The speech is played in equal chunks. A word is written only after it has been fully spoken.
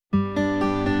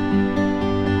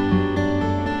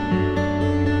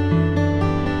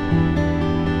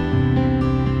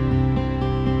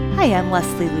Hi, I'm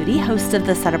Leslie Ludy, host of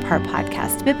the Set Apart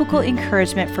podcast, biblical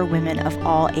encouragement for women of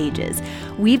all ages.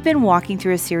 We've been walking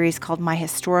through a series called My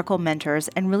Historical Mentors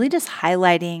and really just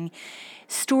highlighting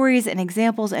stories and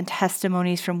examples and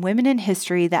testimonies from women in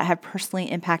history that have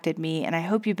personally impacted me. And I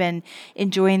hope you've been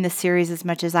enjoying the series as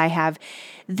much as I have.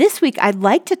 This week, I'd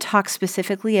like to talk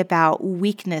specifically about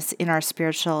weakness in our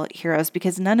spiritual heroes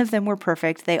because none of them were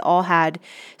perfect. They all had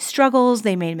struggles,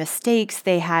 they made mistakes,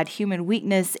 they had human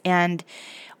weakness. And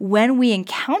when we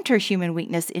encounter human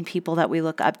weakness in people that we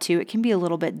look up to, it can be a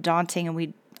little bit daunting and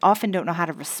we often don't know how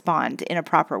to respond in a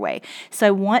proper way. So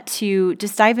I want to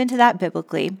just dive into that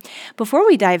biblically. Before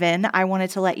we dive in, I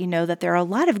wanted to let you know that there are a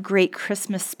lot of great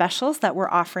Christmas specials that we're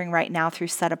offering right now through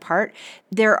Set Apart.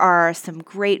 There are some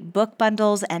great book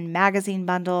bundles and magazine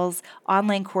bundles,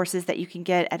 online courses that you can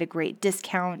get at a great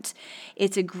discount.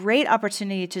 It's a great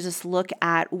opportunity to just look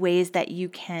at ways that you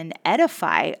can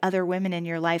edify other women in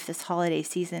your life this holiday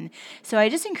season. So I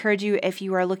just encourage you, if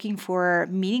you are looking for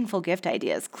meaningful gift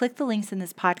ideas, click the links in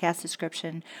this podcast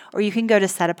description, or you can go to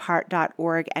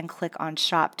setapart.org and click on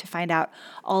shop to find out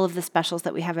all of the specials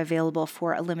that we have available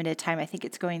for a limited time. I think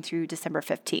it's going through December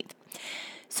 15th.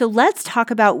 So let's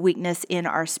talk about weakness in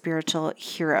our spiritual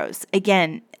heroes.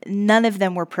 Again, none of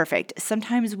them were perfect.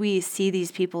 Sometimes we see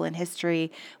these people in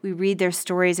history, we read their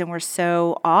stories, and we're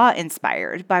so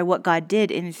awe-inspired by what God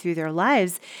did in and through their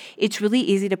lives. It's really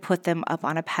easy to put them up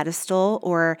on a pedestal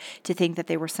or to think that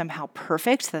they were somehow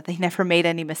perfect, that they never made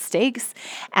any mistakes,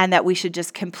 and that we should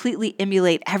just completely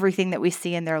emulate everything that we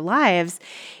see in their lives.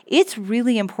 It's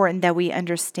really important that we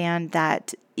understand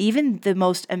that even the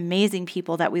most amazing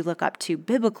people that we look up to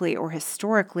biblically or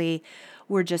historically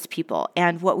were just people.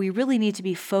 And what we really need to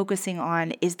be focusing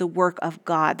on is the work of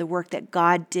God, the work that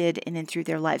God did in and through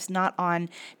their lives, not on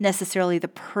necessarily the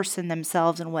person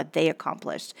themselves and what they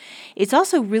accomplished. It's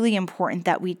also really important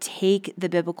that we take the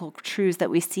biblical truths that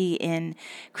we see in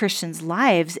Christians'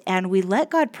 lives and we let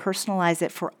God personalize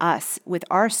it for us with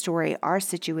our story, our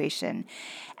situation,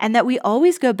 and that we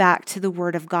always go back to the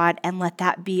Word of God and let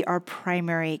that be our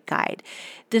primary guide.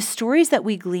 The stories that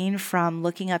we glean from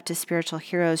looking up to spiritual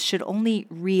heroes should only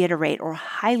reiterate or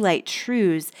highlight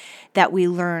truths that we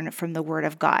learn from the Word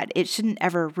of God. It shouldn't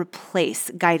ever replace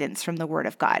guidance from the Word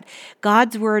of God.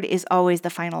 God's Word is always the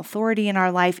final authority in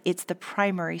our life. It's the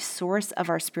primary source of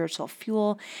our spiritual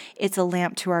fuel. It's a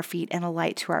lamp to our feet and a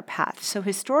light to our path. So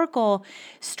historical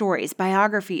stories,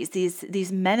 biographies,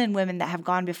 these men and women that have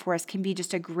gone before us can be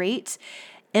just a great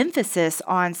emphasis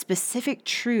on specific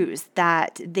truths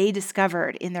that they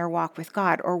discovered in their walk with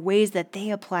God or ways that they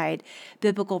applied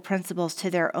biblical principles to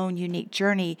their own unique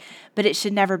journey, but it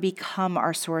should never become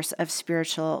our source of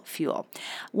spiritual fuel.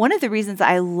 One of the reasons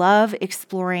I love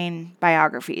exploring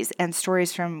biographies and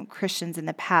stories from Christians in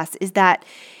the past is that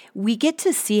we get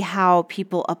to see how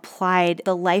people applied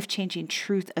the life-changing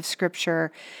truth of Scripture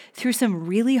through some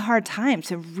really hard times,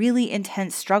 some really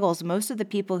intense struggles. Most of the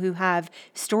people who have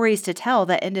stories to tell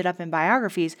that ended up in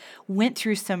biographies went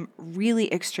through some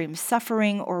really extreme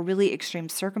suffering or really extreme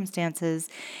circumstances.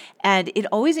 And it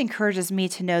always encourages me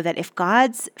to know that if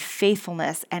God's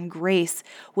faithfulness and grace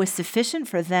was sufficient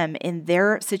for them in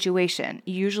their situation,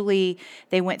 usually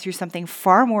they went through something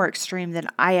far more extreme than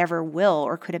I ever will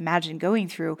or could imagine going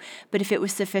through. But if it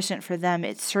was sufficient for them,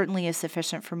 it certainly is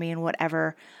sufficient for me in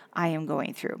whatever I am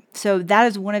going through. So that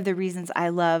is one of the reasons I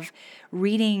love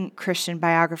reading Christian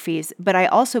biographies. But I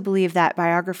also believe that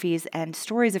biographies and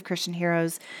stories of Christian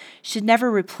heroes should never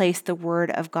replace the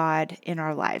Word of God in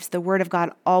our lives. The Word of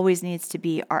God always needs to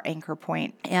be our anchor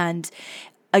point. And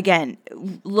again,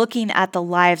 looking at the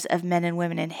lives of men and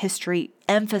women in history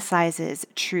emphasizes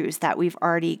truths that we've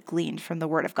already gleaned from the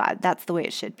Word of God. That's the way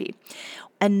it should be.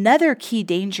 Another key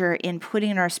danger in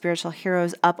putting our spiritual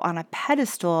heroes up on a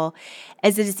pedestal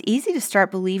is that it's easy to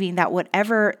start believing that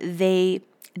whatever they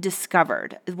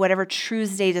discovered, whatever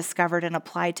truths they discovered and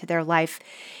applied to their life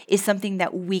is something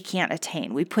that we can't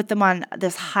attain. We put them on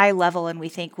this high level and we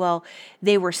think, well,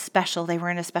 they were special. They were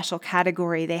in a special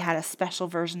category. They had a special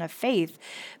version of faith.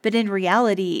 But in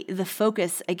reality, the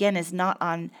focus, again, is not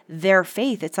on their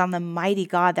faith. It's on the mighty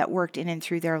God that worked in and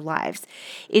through their lives.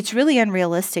 It's really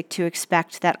unrealistic to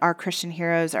expect that our Christian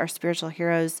heroes, our spiritual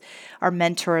heroes, our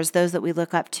mentors, those that we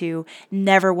look up to,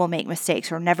 never will make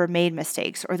mistakes or never made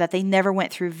mistakes, or that they never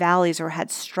went through valleys or had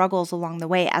struggles along the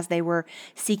way as they were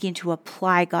seeking to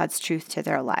apply God's truth to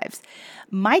their lives.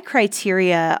 My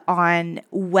criteria on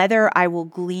whether I will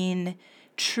glean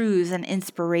truths and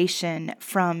inspiration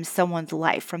from someone's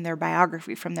life, from their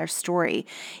biography, from their story,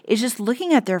 is just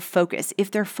looking at their focus. If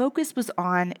their focus was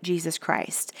on Jesus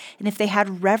Christ, and if they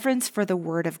had reverence for the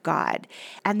Word of God,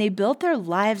 and they built their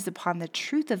lives upon the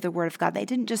truth of the Word of God, they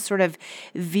didn't just sort of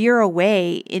veer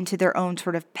away into their own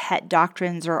sort of pet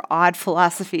doctrines or odd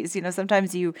philosophies.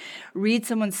 Sometimes you read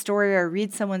someone's story or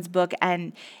read someone's book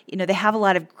and, they have a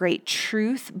lot of great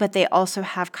truth, but they also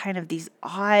have kind of these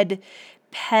odd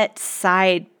pet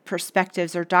side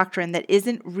perspectives or doctrine that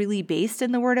isn't really based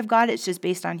in the Word of God. It's just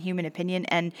based on human opinion.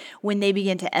 And when they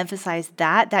begin to emphasize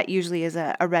that usually is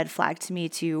a red flag to me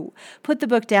to put the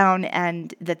book down,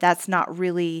 and that's not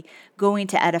really going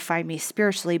to edify me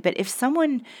spiritually. But if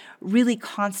someone really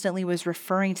constantly was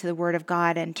referring to the Word of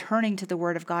God and turning to the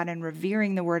Word of God and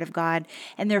revering the Word of God,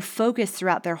 and their focus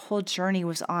throughout their whole journey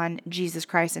was on Jesus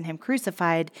Christ and Him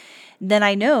crucified, then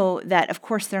I know that, of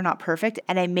course, they're not perfect,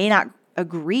 and I may not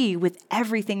agree with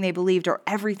everything they believed or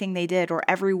everything they did or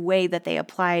every way that they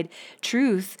applied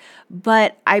truth,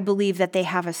 but I believe that they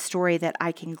have a story that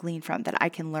I can glean from, that I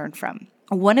can learn from.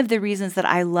 One of the reasons that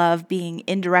I love being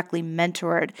indirectly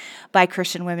mentored by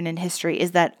Christian women in history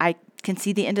is that I can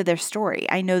see the end of their story.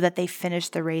 I know that they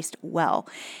finished the race well.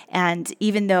 And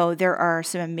even though there are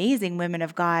some amazing women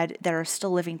of God that are still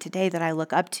living today that I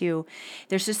look up to,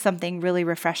 there's just something really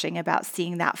refreshing about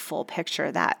seeing that full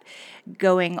picture, that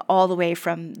going all the way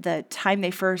from the time they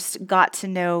first got to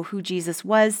know who Jesus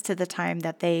was to the time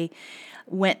that they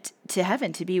went to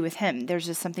heaven to be with Him. There's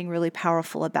just something really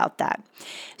powerful about that.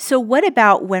 So what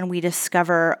about when we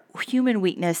discover human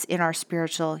weakness in our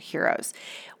spiritual heroes?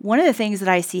 One of the things that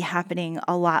I see happening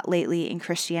a lot lately in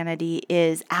Christianity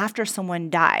is after someone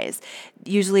dies,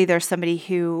 usually there's somebody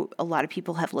who a lot of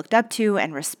people have looked up to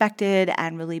and respected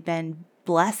and really been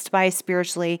blessed by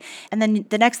spiritually. And then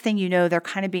the next thing you know, they're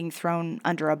kind of being thrown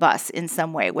under a bus in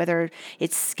some way, whether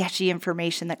it's sketchy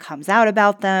information that comes out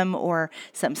about them or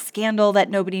some scandal that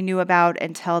nobody knew about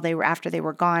until after they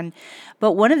were gone.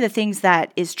 But one of the things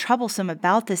that is troublesome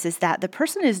about this is that the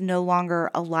person is no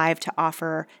longer alive to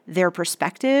offer their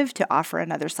perspective, to offer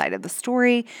another side of the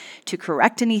story, to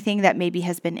correct anything that maybe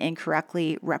has been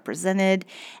incorrectly represented.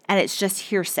 And it's just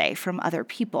hearsay from other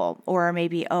people. Or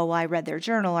maybe, I read their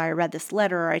journal, or I read this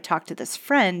letter, or I talked to this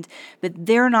friend, but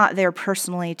they're not there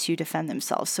personally to defend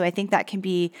themselves. So I think that can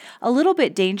be a little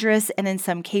bit dangerous, and in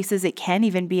some cases it can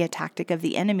even be a tactic of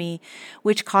the enemy,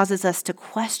 which causes us to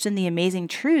question the amazing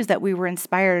truths that we were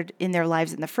inspired in their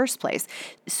lives in the first place,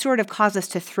 sort of cause us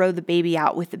to throw the baby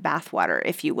out with the bathwater,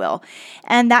 if you will.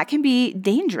 And that can be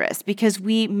dangerous because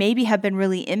we maybe have been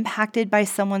really impacted by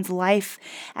someone's life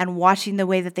and watching the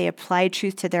way that they applied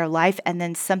truth to their life, and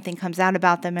then something comes out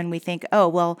about them and we think,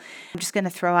 I'm just going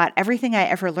to throw out everything I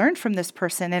ever learned from this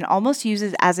person, and almost use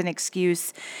it as an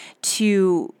excuse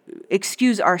to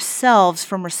excuse ourselves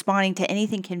from responding to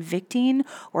anything convicting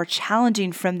or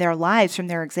challenging from their lives, from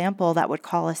their example, that would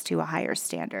call us to a higher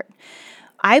standard.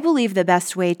 I believe the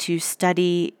best way to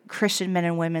study Christian men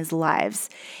and women's lives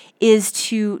is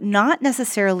to not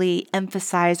necessarily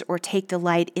emphasize or take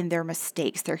delight in their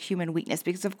mistakes, their human weakness,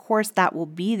 because of course that will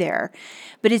be there.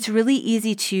 But it's really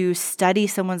easy to study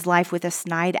someone's life with a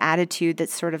snide attitude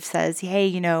that sort of says, hey,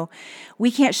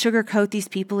 we can't sugarcoat these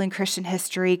people in Christian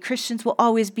history. Christians will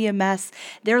always be a mess.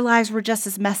 Their lives were just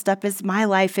as messed up as my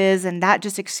life is. And that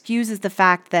just excuses the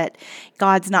fact that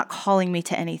God's not calling me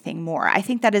to anything more. I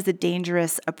think that is a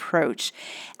dangerous approach.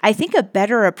 I think a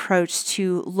better approach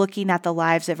to looking at the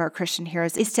lives of our Christian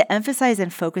heroes is to emphasize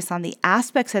and focus on the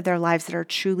aspects of their lives that are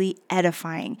truly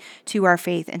edifying to our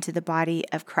faith and to the body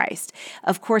of Christ.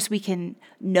 Of course, we can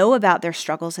know about their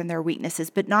struggles and their weaknesses,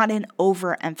 but not an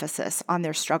overemphasis on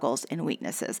their struggles and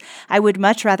weaknesses. I would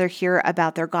much rather hear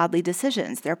about their godly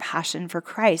decisions, their passion for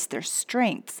Christ, their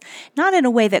strengths, not in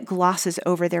a way that glosses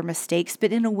over their mistakes,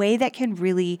 but in a way that can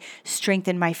really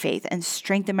strengthen my faith and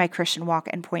strengthen my Christian walk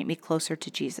and point me closer to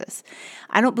Jesus.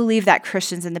 I don't believe that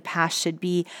Christians in the past should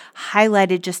be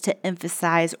highlighted just to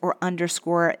emphasize or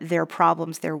underscore their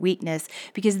problems, their weakness,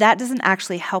 because that doesn't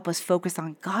actually help us focus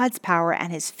on God's power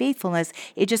and His faithfulness.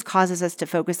 It just causes us to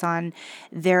focus on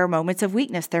their moments of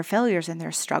weakness, their failures, and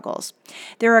their struggles.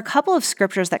 There are a couple of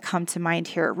scriptures that come to mind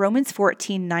here. Romans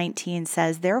 14:19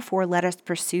 says, "Therefore let us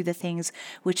pursue the things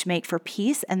which make for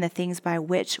peace and the things by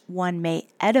which one may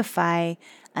edify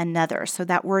another." So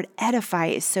that word edify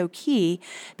is so key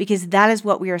because that is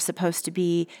what we are supposed to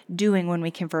be doing when we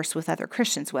converse with other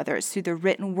Christians, whether it's through the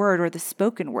written word or the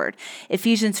spoken word.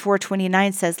 Ephesians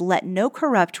 4:29 says, "Let no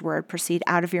corrupt word proceed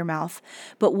out of your mouth,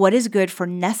 but what is good for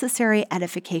necessary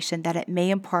edification, that it may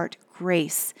impart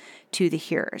grace to the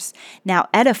hearers. Now,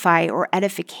 edify or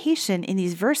edification in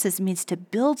these verses means to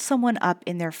build someone up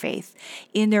in their faith,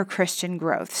 in their Christian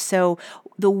growth. So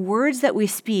the words that we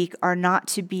speak are not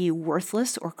to be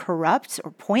worthless or corrupt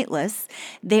or pointless.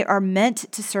 They are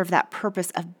meant to serve that purpose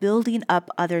of building up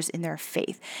others in their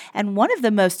faith. And one of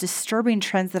the most disturbing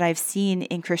trends that I've seen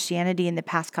in Christianity in the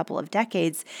past couple of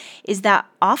decades is that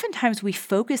oftentimes we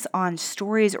focus on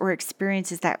stories or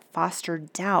experiences that foster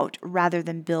doubt rather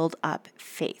than build up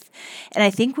faith. And I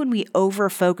think when we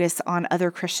over-focus on other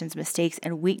Christians' mistakes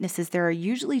and weaknesses, there are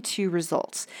usually two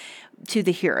results to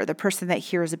the hearer, the person that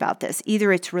hears about this.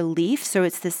 Either it's relief, so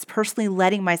it's this personally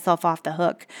letting myself off the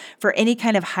hook for any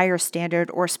kind of higher standard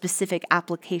or specific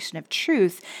application of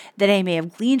truth that I may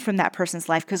have gleaned from that person's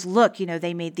life. Because look,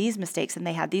 they made these mistakes and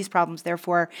they had these problems.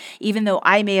 Therefore, even though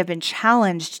I may have been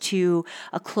challenged to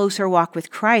a closer walk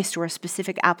with Christ or a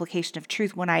specific application of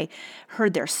truth when I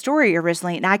heard their story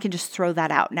originally, and I can just throw that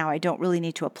out. Now I don't really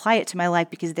need to apply it to my life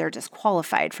because they're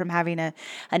disqualified from having an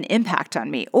impact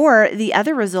on me. Or the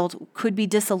other result could be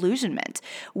disillusionment,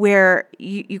 where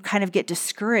you kind of get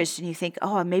discouraged and you think,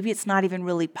 oh, maybe it's not even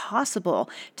really possible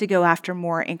to go after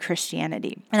more in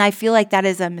Christianity. And I feel like that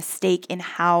is a mistake in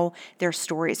how their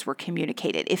stories were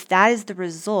communicated. If that is the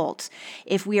result,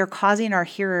 if we are causing our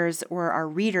hearers or our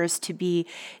readers to be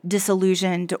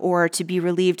disillusioned or to be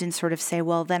relieved and sort of say,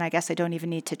 well, then I guess I don't even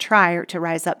need to try or to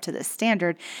rise up to this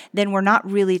standard, then we're not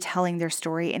really telling their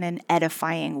story in an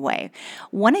edifying way.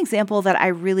 One example that I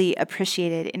really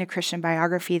appreciated in a Christian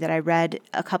biography that I read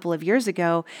a couple of years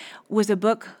ago was a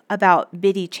book about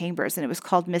Biddy Chambers, and it was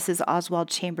called Mrs. Oswald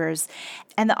Chambers.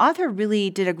 And the author really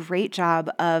did a great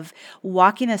job of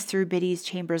walking us through Biddy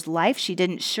Chambers' life. She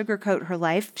didn't sugarcoat her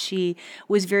life. She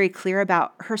was very clear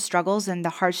about her struggles and the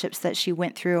hardships that she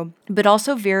went through, but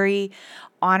also very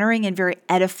honoring and very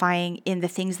edifying in the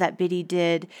things that Biddy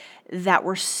did that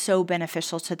were so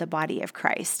beneficial to the body of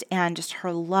Christ. And just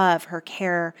her love, her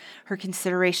care, her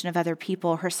consideration of other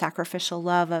people, her sacrificial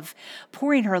love of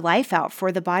pouring her life out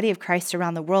for the body of Christ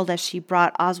around the world as she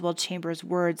brought Oswald Chambers'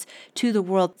 words to the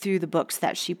world through the books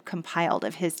that she compiled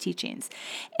of his teachings.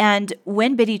 And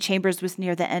when Biddy Chambers was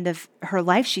near the end of her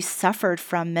life, she suffered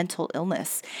from mental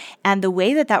illness. And the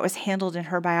way that that was handled in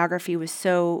her biography was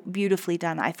so beautifully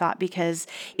done, I thought, because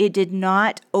it did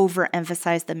not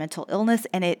overemphasize the mental illness,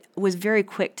 and it was very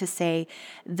quick to say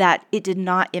that it did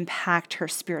not impact her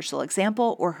spiritual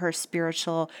example or her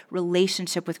spiritual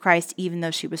relationship with Christ, even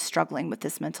though she was struggling with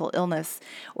this mental illness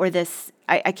or this,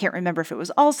 I can't remember if it was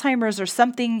Alzheimer's or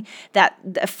something that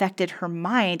affected her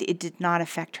mind. It did not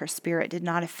affect her spirit, did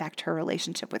not affect her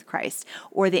relationship with Christ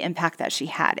or the impact that she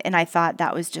had. And I thought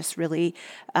that was just really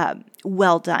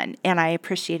well done, and I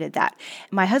appreciated that.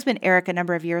 My husband, Eric, a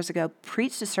number of years ago,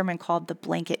 preached a sermon called The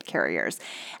Blanket Carriers,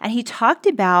 and he talked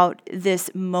about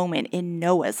this moment in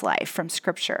Noah's life from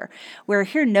Scripture, where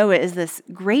here Noah is this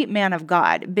great man of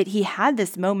God, but he had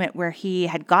this moment where he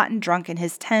had gotten drunk in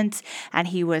his tent, and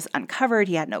he was uncovered.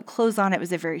 He had no clothes on. It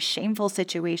was a very shameful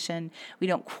situation. We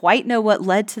don't quite know what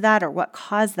led to that or what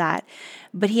caused that,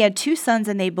 but he had two sons,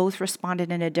 and they both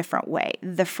responded in a different way.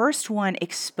 The first one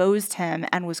exposed him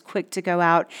and was quick to go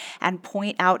out and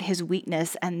point out his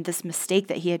weakness and this mistake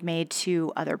that he had made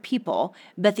to other people.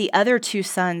 But the other two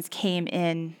sons came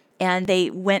in and they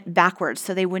went backwards,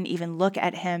 so they wouldn't even look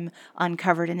at him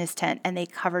uncovered in his tent, and they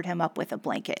covered him up with a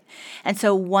blanket. And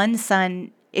so one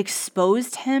son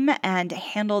exposed him and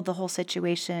handled the whole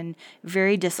situation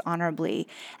very dishonorably,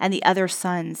 and the other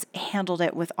sons handled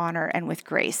it with honor and with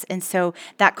grace. And so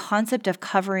that concept of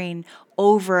covering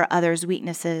over others'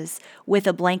 weaknesses with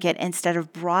a blanket instead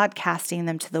of broadcasting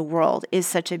them to the world is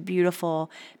such a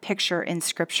beautiful picture in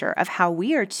Scripture of how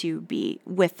we are to be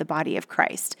with the body of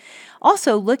Christ.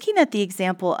 Also, looking at the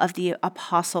example of the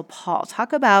Apostle Paul,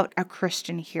 talk about a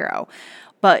Christian hero.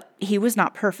 But he was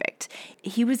not perfect.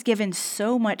 He was given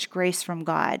so much grace from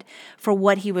God for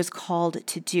what he was called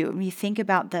to do. When you think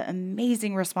about the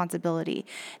amazing responsibility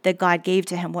that God gave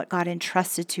to him, what God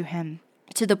entrusted to him,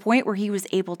 to the point where he was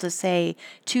able to say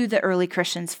to the early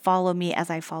Christians, follow me as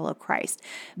I follow Christ.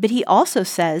 But he also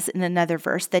says in another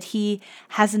verse that he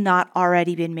has not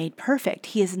already been made perfect.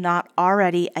 He has not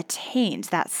already attained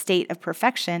that state of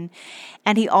perfection.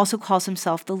 And he also calls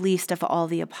himself the least of all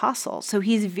the apostles. So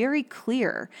he's very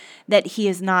clear that he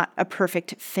is not a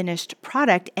perfect finished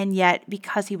product. And yet,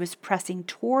 because he was pressing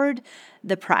toward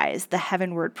the prize, the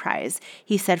heavenward prize.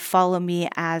 He said, "Follow me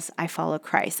as I follow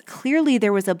Christ." Clearly,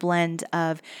 there was a blend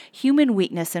of human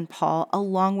weakness in Paul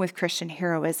along with Christian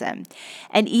heroism.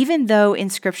 And even though in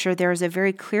Scripture there is a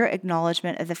very clear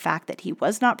acknowledgement of the fact that he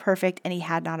was not perfect and he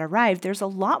had not arrived, there's a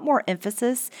lot more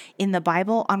emphasis in the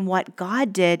Bible on what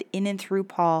God did in and through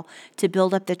Paul to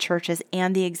build up the churches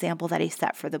and the example that he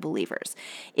set for the believers.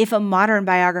 If a modern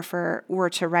biographer were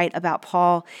to write about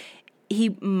Paul,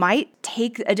 he might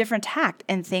take a different tact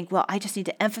and think, well, I just need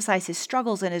to emphasize his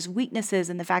struggles and his weaknesses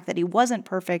and the fact that he wasn't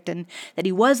perfect and that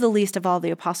he was the least of all the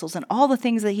apostles and all the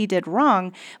things that he did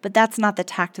wrong. But that's not the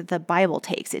tact that the Bible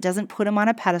takes. It doesn't put him on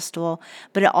a pedestal,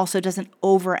 but it also doesn't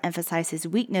overemphasize his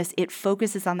weakness. It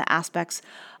focuses on the aspects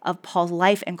of Paul's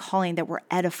life and calling that were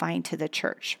edifying to the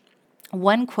church.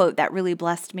 One quote that really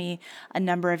blessed me a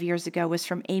number of years ago was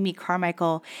from Amy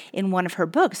Carmichael in one of her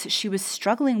books. She was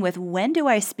struggling with, when do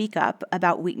I speak up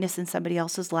about weakness in somebody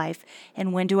else's life,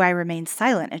 and when do I remain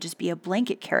silent and just be a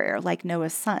blanket carrier like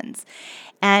Noah's sons?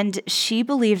 And she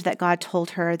believed that God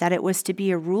told her that it was to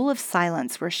be a rule of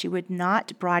silence where she would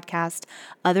not broadcast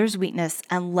others' weakness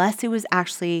unless it was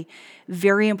actually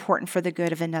very important for the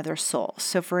good of another soul.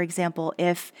 So, for example,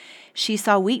 if she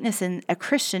saw weakness in a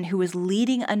Christian who was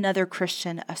leading another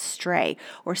Christian astray,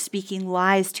 or speaking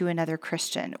lies to another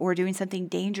Christian, or doing something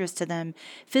dangerous to them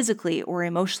physically or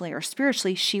emotionally or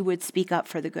spiritually, she would speak up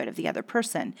for the good of the other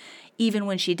person. Even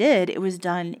when she did, it was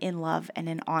done in love and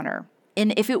in honor.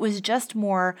 And if it was just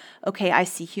more, okay, I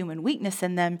see human weakness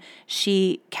in them,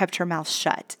 she kept her mouth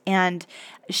shut. And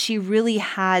she really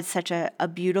had such a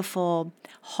beautiful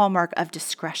hallmark of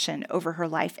discretion over her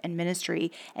life and ministry,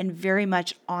 and very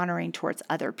much honoring towards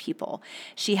other people.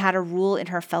 She had a rule in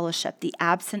her fellowship: the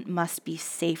absent must be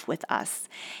safe with us.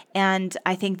 And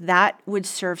I think that would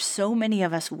serve so many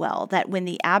of us well, that when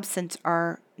the absent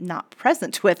are not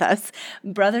present with us,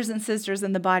 brothers and sisters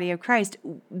in the body of Christ,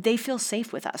 they feel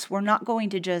safe with us. We're not going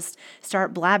to just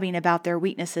start blabbing about their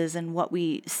weaknesses and what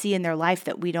we see in their life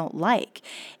that we don't like.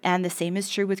 And the same is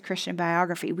true with Christian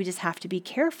biography. We just have to be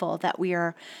careful that we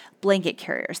are blanket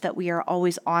carriers, that we are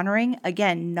always honoring,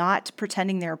 again, not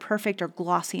pretending they're perfect or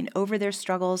glossing over their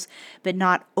struggles, but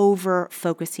not over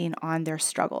focusing on their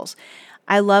struggles.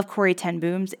 I love Corrie ten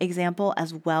Boom's example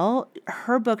as well.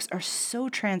 Her books are so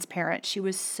transparent. She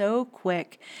was so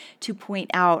quick to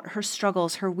point out her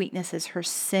struggles, her weaknesses, her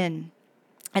sin.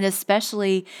 And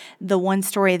especially the one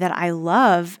story that I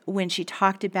love, when she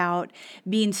talked about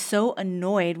being so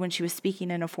annoyed when she was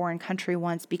speaking in a foreign country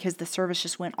once because the service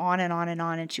just went on and on and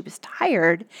on and she was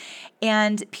tired.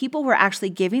 And people were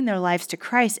actually giving their lives to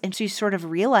Christ. And she sort of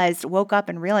woke up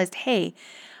and realized, hey,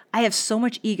 I have so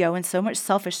much ego and so much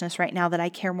selfishness right now that I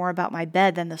care more about my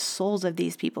bed than the souls of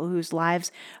these people whose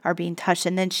lives are being touched.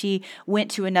 And then she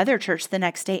went to another church the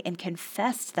next day and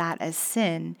confessed that as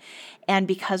sin. And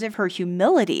because of her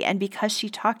humility, and because she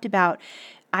talked about,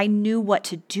 I knew what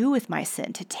to do with my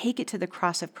sin, to take it to the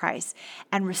cross of Christ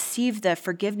and receive the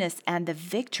forgiveness and the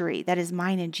victory that is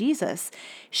mine in Jesus,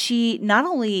 she not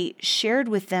only shared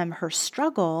with them her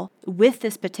struggle with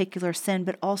this particular sin,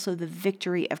 but also the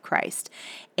victory of Christ.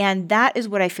 And that is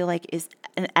what I feel like is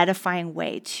an edifying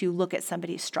way to look at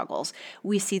somebody's struggles.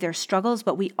 We see their struggles,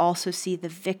 but we also see the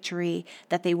victory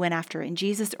that they went after in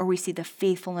Jesus, or we see the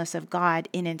faithfulness of God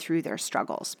in and through their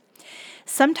struggles.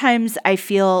 Sometimes I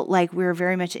feel like we're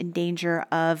very much in danger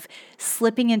of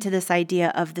slipping into this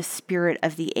idea of the spirit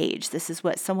of the age. This is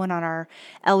what someone on our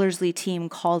Ellerslie team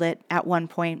called it at one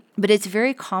point, but it's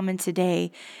very common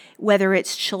today, whether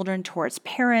it's children towards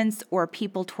parents or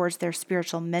people towards their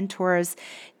spiritual mentors,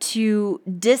 to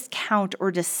discount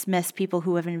or dismiss people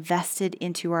who have invested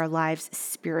into our lives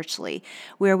spiritually,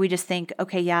 where we just think,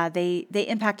 okay, yeah, they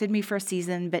impacted me for a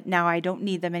season, but now I don't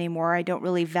need them anymore. I don't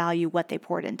really value what they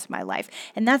poured into my life.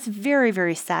 And that's very,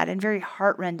 very sad and very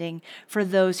heartrending for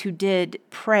those who did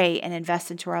pray and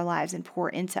invest into our lives and pour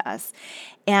into us.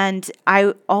 And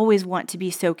I always want to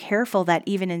be so careful that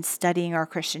even in studying our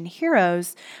Christian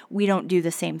heroes, we don't do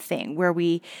the same thing, where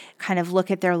we kind of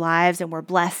look at their lives and we're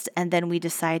blessed, and then we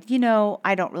decide,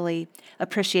 I don't really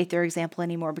appreciate their example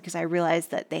anymore because I realize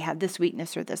that they have this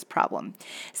weakness or this problem.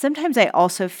 Sometimes I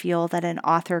also feel that an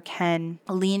author can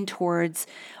lean towards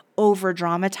over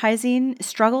dramatizing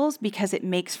struggles because it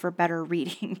makes for better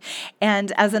reading.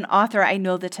 And as an author, I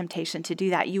know the temptation to do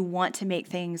that. You want to make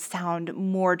things sound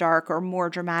more dark or more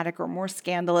dramatic or more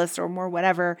scandalous or more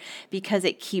whatever, because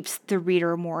it keeps the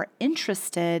reader more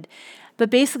interested. But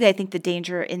basically, I think the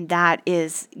danger in that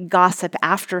is gossip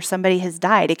after somebody has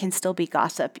died. It can still be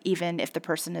gossip, even if the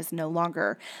person is no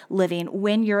longer living.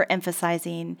 When you're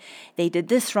emphasizing they did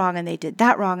this wrong and they did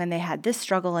that wrong and they had this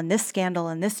struggle and this scandal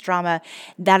and this drama,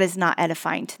 that is not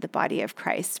edifying to the body of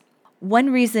Christ.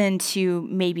 One reason to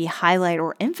maybe highlight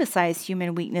or emphasize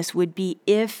human weakness would be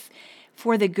if,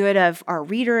 for the good of our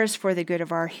readers, for the good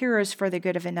of our hearers, for the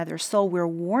good of another soul, we're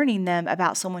warning them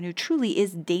about someone who truly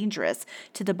is dangerous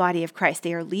to the body of Christ.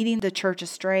 They are leading the church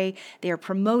astray. They are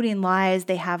promoting lies.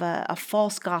 They have a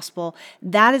false gospel.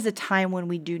 That is a time when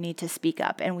we do need to speak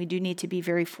up, and we do need to be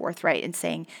very forthright in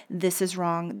saying, this is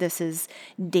wrong, this is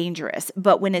dangerous.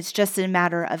 But when it's just a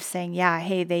matter of saying, yeah,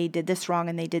 hey, they did this wrong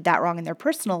and they did that wrong in their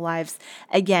personal lives,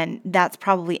 again, that's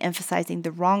probably emphasizing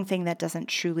the wrong thing that doesn't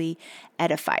truly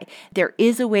edify. There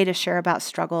is a way to share about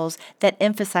struggles that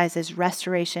emphasizes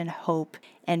restoration, hope,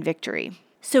 and victory.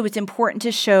 So it's important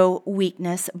to show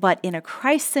weakness, but in a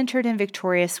Christ-centered and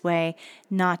victorious way,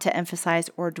 not to emphasize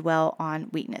or dwell on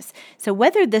weakness. So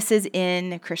whether this is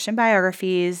in Christian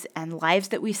biographies and lives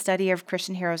that we study of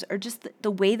Christian heroes, or just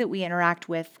the way that we interact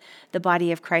with the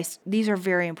body of Christ, these are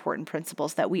very important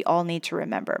principles that we all need to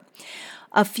remember.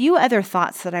 A few other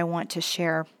thoughts that I want to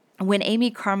share. When Amy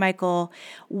Carmichael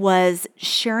was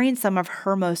sharing some of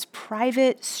her most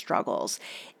private struggles,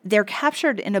 they're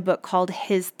captured in a book called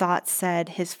His Thoughts Said,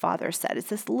 His Father Said. It's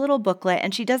this little booklet,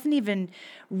 and she doesn't even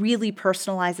really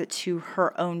personalize it to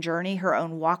her own journey, her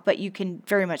own walk, but you can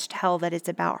very much tell that it's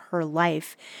about her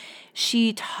life.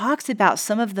 She talks about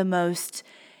some of the most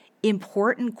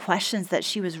important questions that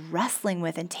she was wrestling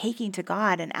with and taking to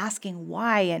God and asking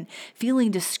why and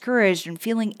feeling discouraged and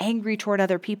feeling angry toward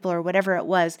other people or whatever it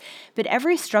was. But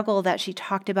every struggle that she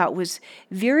talked about was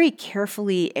very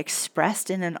carefully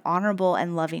expressed in an honorable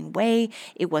and loving way.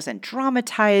 It wasn't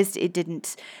dramatized. It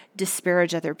didn't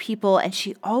disparage other people. And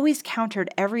she always countered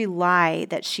every lie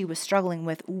that she was struggling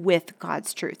with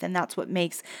God's truth. And that's what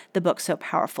makes the book so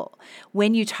powerful.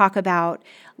 When you talk about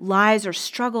lies or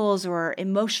struggles or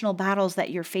emotional battles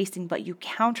that you're facing, but you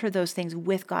counter those things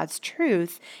with God's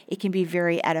truth, it can be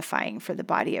very edifying for the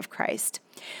body of Christ.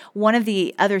 One of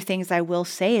the other things I will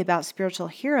say about spiritual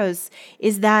heroes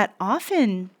is that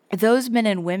often those men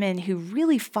and women who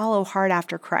really follow hard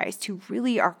after Christ, who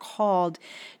really are called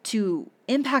to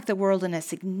impact the world in a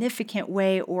significant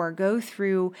way or go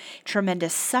through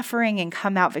tremendous suffering and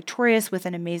come out victorious with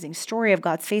an amazing story of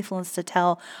God's faithfulness to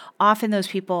tell, often those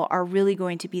people are really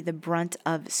going to be the brunt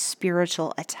of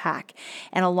spiritual attack.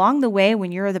 And along the way,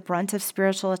 when you're the brunt of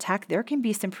spiritual attack, there can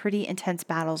be some pretty intense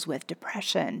battles with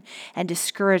depression and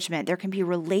discouragement. There can be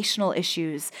relational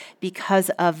issues because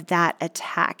of that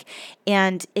attack.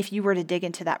 And if you were to dig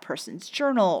into that person's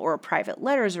journal or private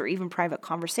letters or even private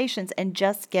conversations and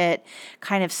just get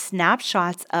kind of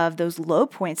snapshots of those low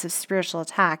points of spiritual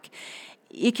attack,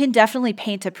 it can definitely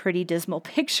paint a pretty dismal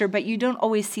picture, but you don't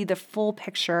always see the full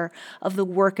picture of the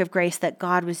work of grace that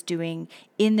God was doing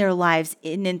in their lives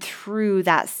in and through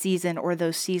that season or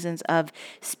those seasons of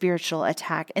spiritual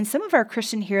attack. And some of our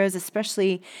Christian heroes,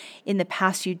 especially in the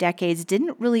past few decades,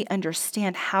 didn't really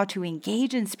understand how to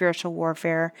engage in spiritual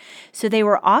warfare. So they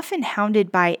were often hounded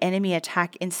by enemy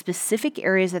attack in specific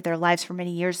areas of their lives for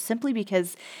many years simply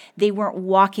because they weren't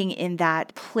walking in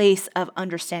that place of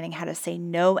understanding how to say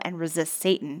no and resist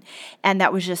Satan. And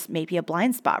that was just maybe a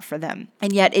blind spot for them.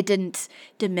 And yet it didn't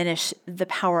diminish the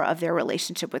power of their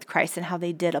relationship with Christ and how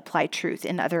they did apply truth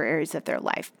in other areas of their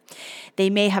life. They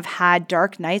may have had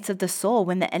dark nights of the soul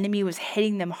when the enemy was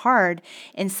hitting them hard,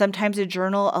 and sometimes a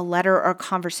journal, a letter, or a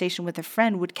conversation with a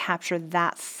friend would capture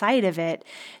that side of it.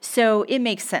 So it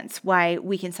makes sense why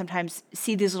we can sometimes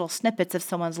see these little snippets of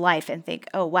someone's life and think,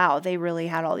 oh, wow, they really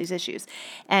had all these issues.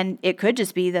 And it could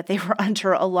just be that they were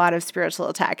under a lot of spiritual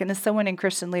attack. And as someone in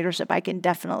Christian leadership, I can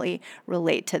definitely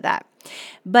relate to that.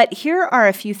 But here are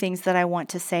a few things that I want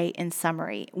to say in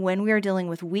summary. When we are dealing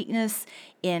with weakness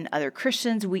in other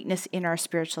Christians, weakness in our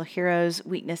spiritual heroes,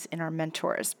 weakness in our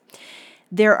mentors,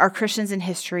 there are Christians in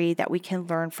history that we can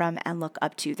learn from and look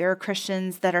up to. There are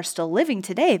Christians that are still living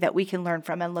today that we can learn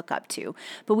from and look up to.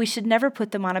 But we should never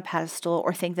put them on a pedestal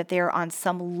or think that they are on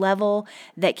some level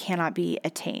that cannot be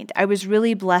attained. I was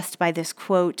really blessed by this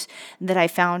quote that I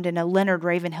found in a Leonard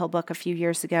Ravenhill book a few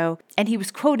years ago. And he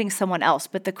was quoting someone else,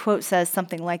 but the quote says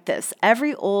something like this: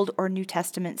 "Every Old or New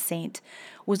Testament saint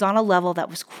was on a level that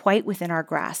was quite within our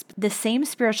grasp. The same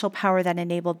spiritual power that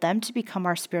enabled them to become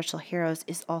our spiritual heroes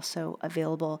is also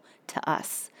available to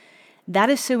us." That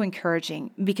is so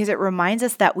encouraging because it reminds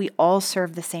us that we all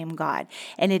serve the same God,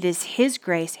 and it is His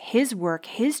grace, His work,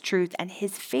 His truth, and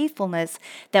His faithfulness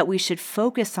that we should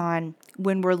focus on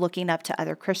when we're looking up to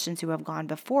other Christians who have gone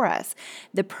before us.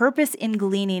 The purpose in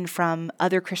gleaning from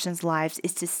other Christians' lives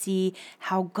is to see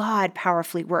how God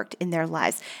powerfully worked in their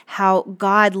lives, how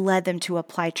God led them to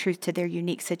apply truth to their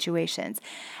unique situations,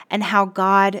 and how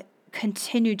God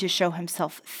continued to show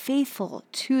Himself faithful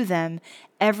to them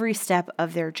every step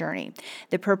of their journey.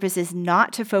 The purpose is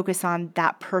not to focus on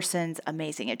that person's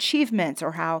amazing achievements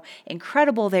or how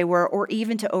incredible they were, or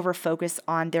even to overfocus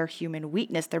on their human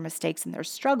weakness, their mistakes, and their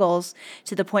struggles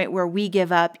to the point where we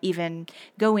give up even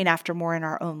going after more in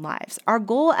our own lives. Our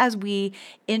goal as we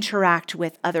interact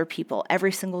with other people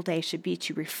every single day should be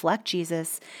to reflect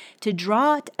Jesus, to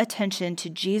draw attention to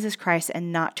Jesus Christ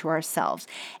and not to ourselves.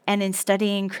 And in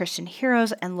studying Christian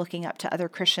heroes and looking up to other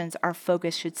Christians, our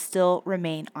focus should still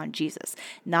remain on Jesus,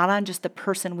 not on just the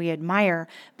person we admire,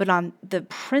 but on the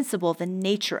principle, the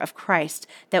nature of Christ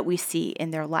that we see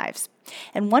in their lives.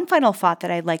 And one final thought that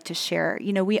I'd like to share,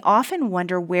 we often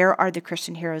wonder, where are the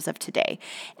Christian heroes of today?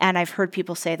 And I've heard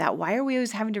people say that, why are we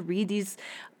always having to read these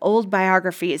old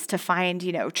biographies to find,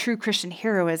 true Christian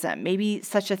heroism? Maybe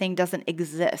such a thing doesn't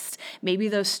exist. Maybe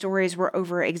those stories were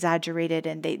over exaggerated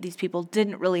and these people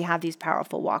didn't really have these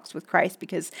powerful walks with Christ,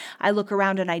 because I look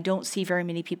around and I don't see very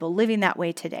many people living that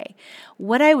way today.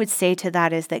 What I would say to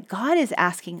that is that God is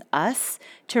asking us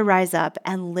to rise up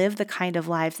and live the kind of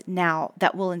lives now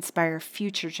that will inspire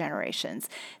future generations,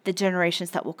 the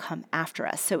generations that will come after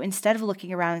us. So instead of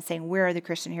looking around and saying, where are the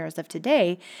Christian heroes of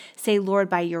today? Say, Lord,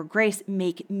 by your grace,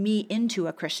 make me into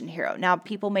a Christian hero. Now,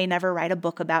 people may never write a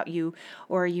book about you,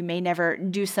 or you may never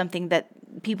do something that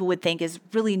people would think is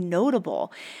really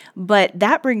notable. But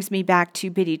that brings me back to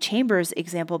Biddy Chambers'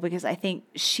 example, because I think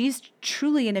she's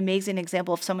truly an amazing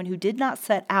example of someone who did not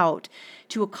set out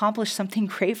to accomplish something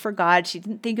great for God. She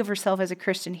didn't think of herself as a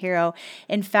Christian hero.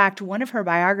 In fact, one of her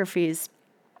biographies,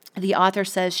 the author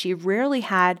says she rarely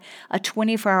had a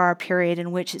 24-hour period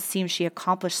in which it seems she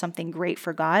accomplished something great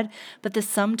for God, but the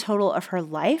sum total of her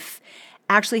life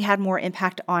actually had more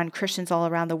impact on Christians all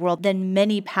around the world than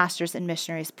many pastors and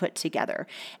missionaries put together.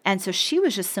 And so she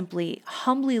was just simply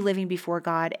humbly living before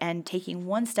God and taking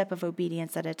one step of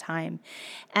obedience at a time.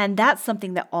 And that's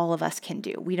something that all of us can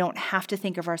do. We don't have to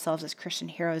think of ourselves as Christian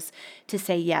heroes to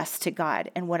say yes to God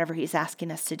and whatever He's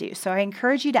asking us to do. So I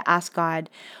encourage you to ask God,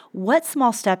 what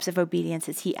small steps of obedience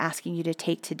is He asking you to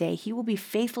take today? He will be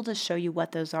faithful to show you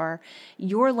what those are.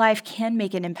 Your life can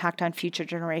make an impact on future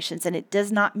generations, and it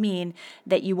does not mean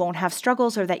that you won't have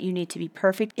struggles or that you need to be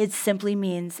perfect. It simply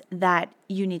means that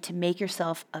you need to make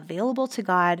yourself available to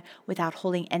God without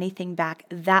holding anything back.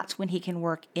 That's when He can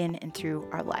work in and through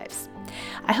our lives.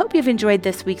 I hope you've enjoyed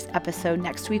this week's episode.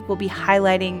 Next week, we'll be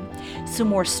highlighting some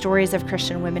more stories of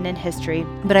Christian women in history,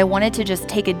 but I wanted to just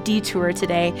take a detour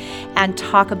today and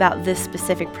talk about this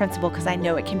specific principle, because I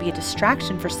know it can be a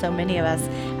distraction for so many of us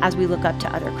as we look up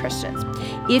to other Christians.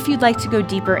 If you'd like to go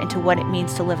deeper into what it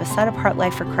means to live a set-apart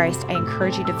life for Christ, I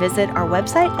encourage you to visit our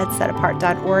website at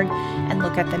setapart.org and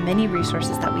look at the many resources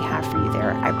that we have for you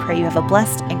there. I pray you have a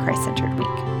blessed and Christ-centered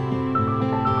week.